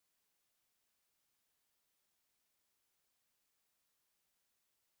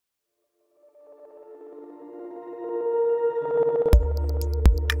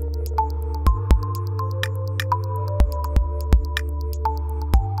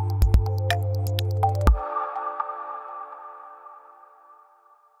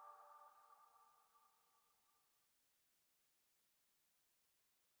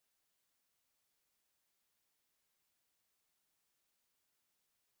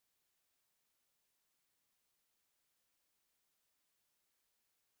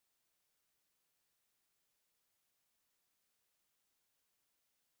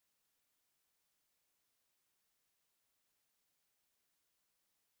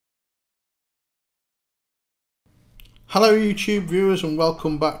Hello YouTube viewers and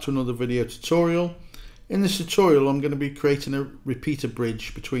welcome back to another video tutorial. In this tutorial I'm going to be creating a repeater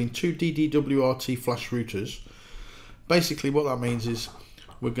bridge between two DD-WRT flash routers. Basically what that means is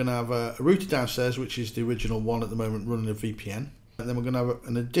we're going to have a router downstairs, which is the original one at the moment running a VPN, and then we're going to have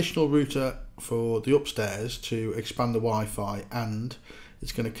an additional router for the upstairs to expand the Wi-Fi, and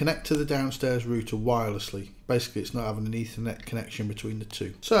it's going to connect to the downstairs router wirelessly. Basically it's not having an Ethernet connection between the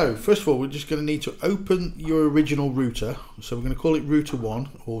two. So first of all we're just going to need to open your original router. So we're going to call it router 1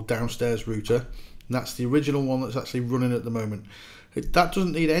 or downstairs router, and that's the original one that's actually running at the moment. That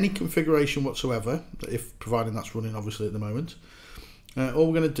doesn't need any configuration whatsoever, if providing that's running obviously at the moment. All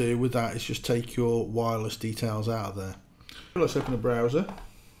we're going to do with that is just take your wireless details out of there. Let's open a browser.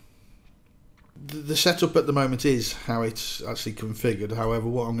 The setup at the moment is how it's actually configured. However,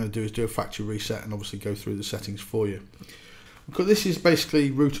 what I'm going to do is do a factory reset and obviously go through the settings for you. Because this is basically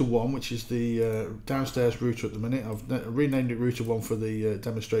router 1, which is the downstairs router at the minute. I've renamed it router 1 for the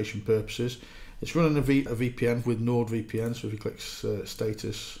demonstration purposes. It's running a VPN with NordVPN, so if you click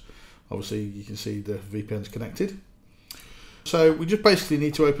status, obviously you can see the VPN's connected. So we just basically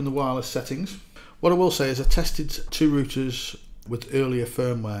need to open the wireless settings. What I will say is I tested two routers with earlier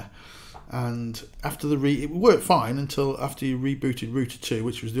firmware, and after it worked fine until after you rebooted router 2,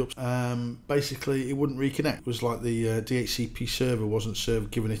 which was the basically it wouldn't reconnect. It was like the DHCP server wasn't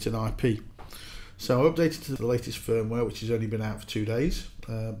giving it an IP. So I updated to the latest firmware, which has only been out for 2 days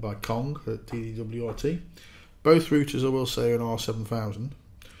by Kong at DD-WRT. Both routers I will say are an R7000,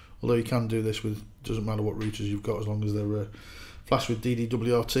 although you can do this with, doesn't matter what routers you've got as long as they're flashed with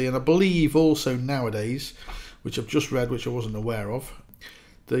DD-WRT. And I believe also nowadays, which I've just read, which I wasn't aware of,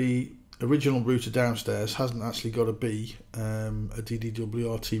 the original router downstairs hasn't actually got to be a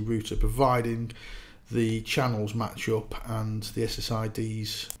DD-WRT router, providing the channels match up and the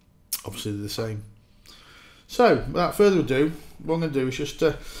SSIDs obviously they're the same. So without further ado, what I'm going to do is just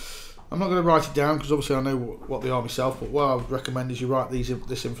I'm not going to write it down because obviously I know what they are myself, but what I would recommend is you write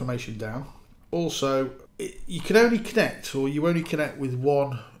this information down. Also, you can only connect, or you only connect with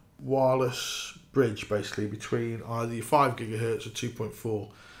one wireless bridge basically between either your 5 gigahertz or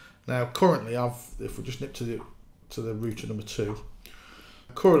 2.4. Now currently if we just nip to the router number 2,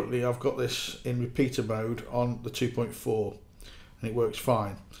 currently I've got this in repeater mode on the 2.4 and it works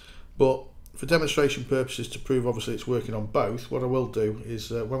fine. But for demonstration purposes, to prove obviously it's working on both, what I will do is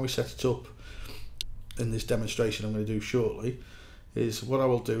when we set it up in this demonstration I'm going to do shortly, is what I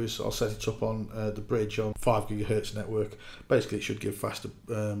will do is I'll set it up on the bridge on 5 gigahertz network. Basically it should give faster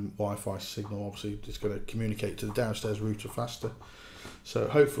Wi-Fi signal. Obviously it's going to communicate to the downstairs router faster. So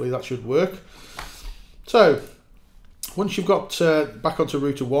hopefully that should work. So once you've got back onto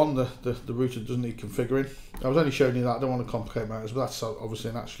router 1, the router doesn't need configuring. I was only showing you that, I don't want to complicate matters, but that's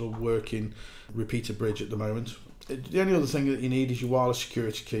obviously an actual working repeater bridge at the moment. The only other thing that you need is your wireless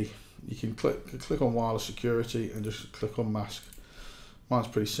security key. You can click on wireless security and just click on mask. Mine's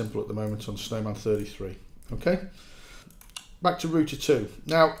pretty simple at the moment on Snowman 33. Okay, back to router 2.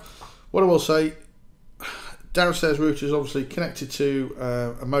 Now what I will say, downstairs router is obviously connected to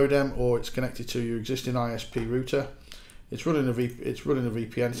a modem, or it's connected to your existing ISP router. It's running a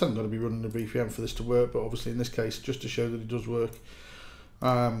VPN. It's not going to be running a VPN for this to work, but obviously in this case, just to show that it does work,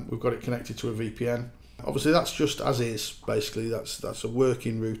 we've got it connected to a VPN. Obviously that's just as is. Basically that's a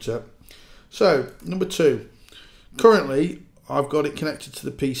working router. So number 2, currently I've got it connected to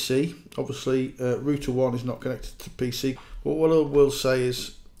the PC. Obviously router 1 is not connected to the PC. But what I will say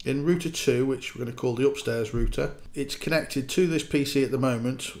is, in router 2, which we're going to call the upstairs router, it's connected to this PC at the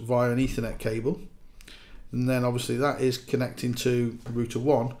moment via an Ethernet cable, and then obviously that is connecting to router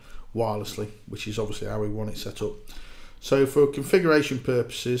 1 wirelessly, which is obviously how we want it set up. So for configuration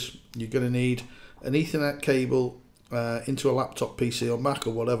purposes, you're going to need an Ethernet cable into a laptop PC or Mac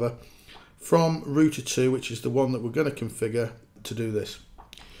or whatever from router 2, which is the one that we're going to configure to do this.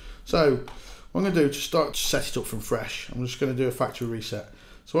 So what I'm going to do to start to set it up from fresh, I'm just going to do a factory reset.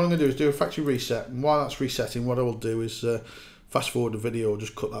 So what I'm going to do is do a factory reset, and while that's resetting, what I will do is fast forward the video or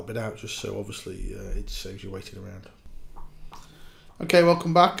just cut that bit out, just so obviously it saves you waiting around. Okay,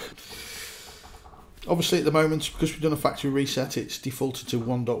 welcome back. Obviously at the moment, because we've done a factory reset, it's defaulted to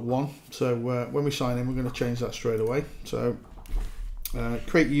 1.1. So when we sign in, we're going to change that straight away. So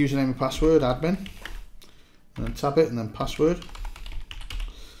create your username and password, admin, and then tab it, and then password.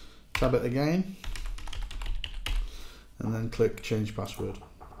 Tab it again, and then click change password.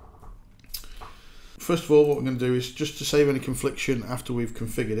 First of all, what we're going to do is, just to save any confliction after we've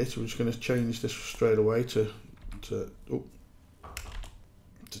configured it, we're just going to change this straight away to 2,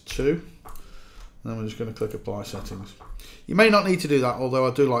 and then we're just going to click apply settings. You may not need to do that, although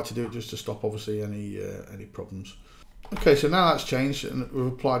I do like to do it just to stop obviously any problems. Okay, so now that's changed and we've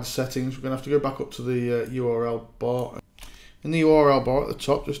applied the settings. We're going to have to go back up to the URL bar. In the URL bar at the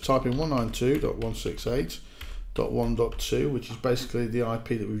top, just type in 192.168.1.2, which is basically the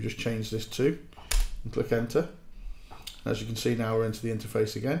IP that we've just changed this to, and click enter. As you can see, now we're into the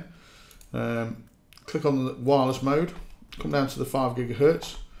interface again. Click on the wireless mode, come down to the 5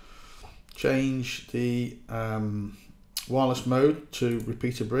 gigahertz, change the wireless mode to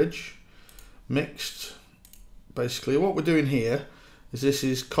repeater bridge, mixed. Basically what we're doing here is this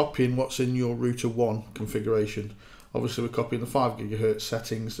is copying what's in your router 1 configuration. Obviously we're copying the 5 gigahertz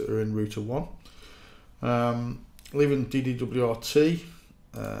settings that are in router 1. Leaving DD-WRT,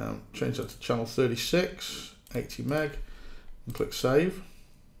 change that to channel 36, 80 meg, and click save.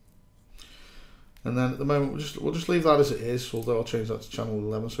 And then at the moment we'll just leave that as it is, although I'll change that to channel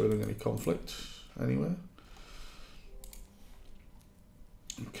 11 so we don't get any conflict anywhere.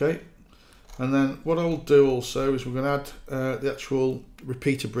 Okay. And then what I'll do also is we're going to add the actual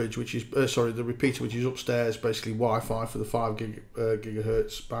repeater bridge, which is the repeater which is upstairs, basically Wi-Fi for the 5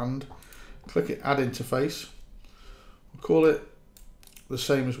 gigahertz band. Click it, add interface. We'll call it the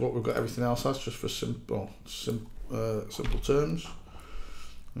same as what we've got everything else as, just for simple terms.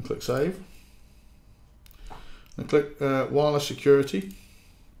 And click save. And click wireless security.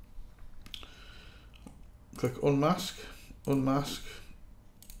 Click unmask, unmask.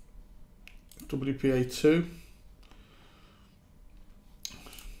 WPA2.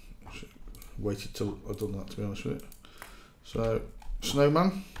 Waited till I've done that, to be honest with it. So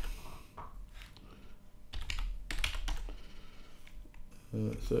snowman,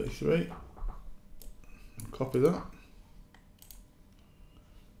 33. Copy that.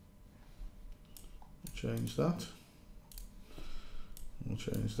 Change that. We'll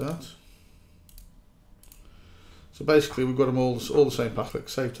change that. So basically we've got them all the same path. Click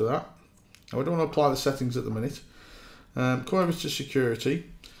save to that. Now we don't want to apply the settings at the minute. Come over to security.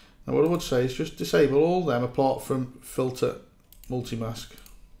 Now what I would say is just disable all them apart from filter, multicast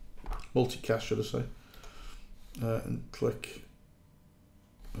should I say, and click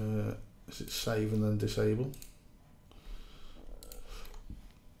is it save and then disable.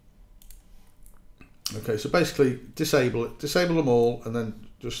 Okay, so basically disable them all, and then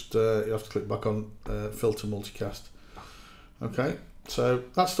just you have to click back on filter multicast. Okay. So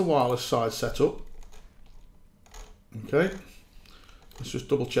that's the wireless side set up. Okay, let's just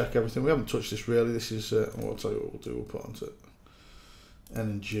double check everything. We haven't touched this really. This is I'll tell you what we'll do. We'll put onto N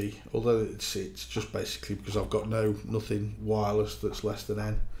and G, although it's just basically because I've got nothing wireless that's less than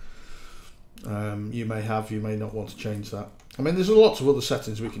N. You may not want to change that. I mean, there's lots of other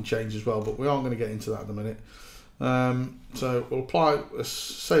settings we can change as well, but we aren't going to get into that in a minute. So we'll apply. Let's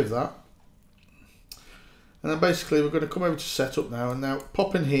save that. And then basically we're going to come over to setup now, and now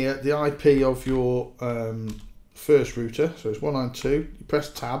pop in here the IP of your first router. So it's 192, you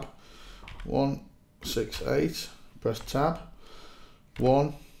press tab, 168, press tab,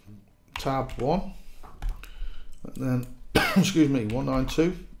 1, tab 1, and then, excuse me,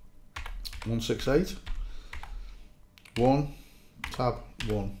 192, 168, 1, tab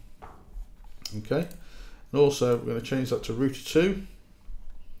 1. Okay, and also we're going to change that to router 2.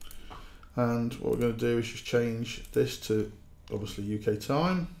 And what we're going to do is just change this to obviously UK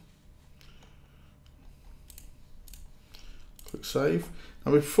time. Click save.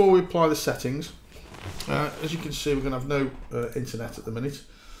 Now before we apply the settings, as you can see, we're going to have no internet at the minute,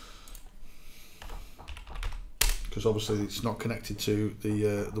 because obviously it's not connected to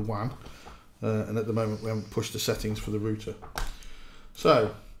the WAN, and at the moment we haven't pushed the settings for the router.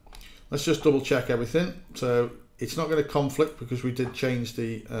 So let's just double check everything. So it's not going to conflict because we did change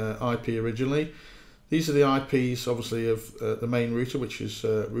the IP originally. These are the IPs obviously of the main router, which is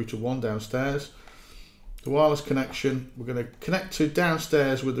router 1 downstairs. The wireless connection, we're going to connect to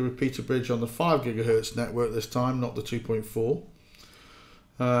downstairs with the repeater bridge on the 5 gigahertz network this time, not the 2.4.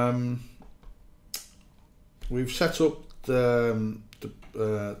 We've set up the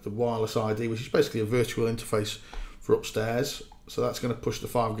wireless ID, which is basically a virtual interface for upstairs. So that's going to push the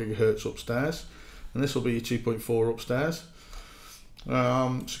 5 gigahertz upstairs. And this will be your 2.4 upstairs.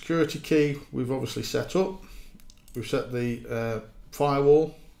 Security key we've obviously set up. We've set the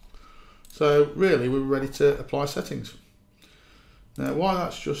firewall. So really we're ready to apply settings. Now while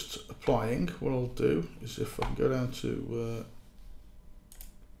that's just applying, what I'll do is if I can go down to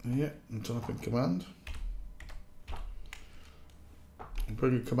here and type in command. And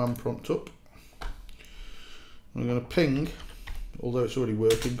bring a command prompt up. I'm going to ping, although it's already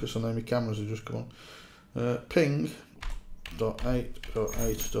working because I know my cameras have just come on, ping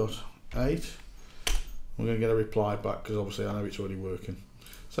 .8.8.8. We're going to get a reply back because obviously I know it's already working.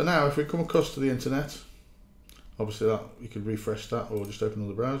 So now if we come across to the internet, Obviously that you could refresh that or just open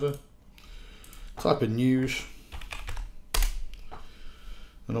another browser. Type in news,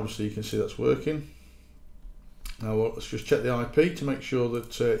 and obviously you can see that's working. Now let's just check the IP to make sure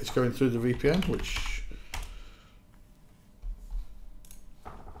that it's going through the VPN,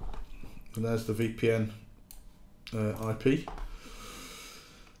 and there's the VPN IP.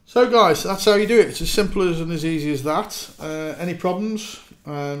 So guys, that's how you do it. It's as simple as and as easy as that. Any problems?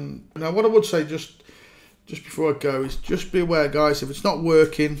 Now what I would say just before I go is just be aware, guys, if it's not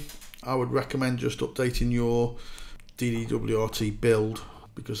working, I would recommend just updating your DD-WRT build,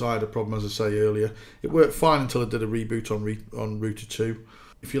 because I had a problem, as I say earlier. It worked fine until I did a reboot on Router 2.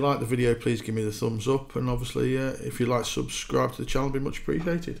 If you like the video, please give me the thumbs up, and obviously if you like, subscribe to the channel, it'd be much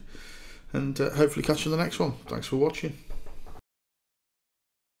appreciated. And hopefully catch you in the next one. Thanks for watching.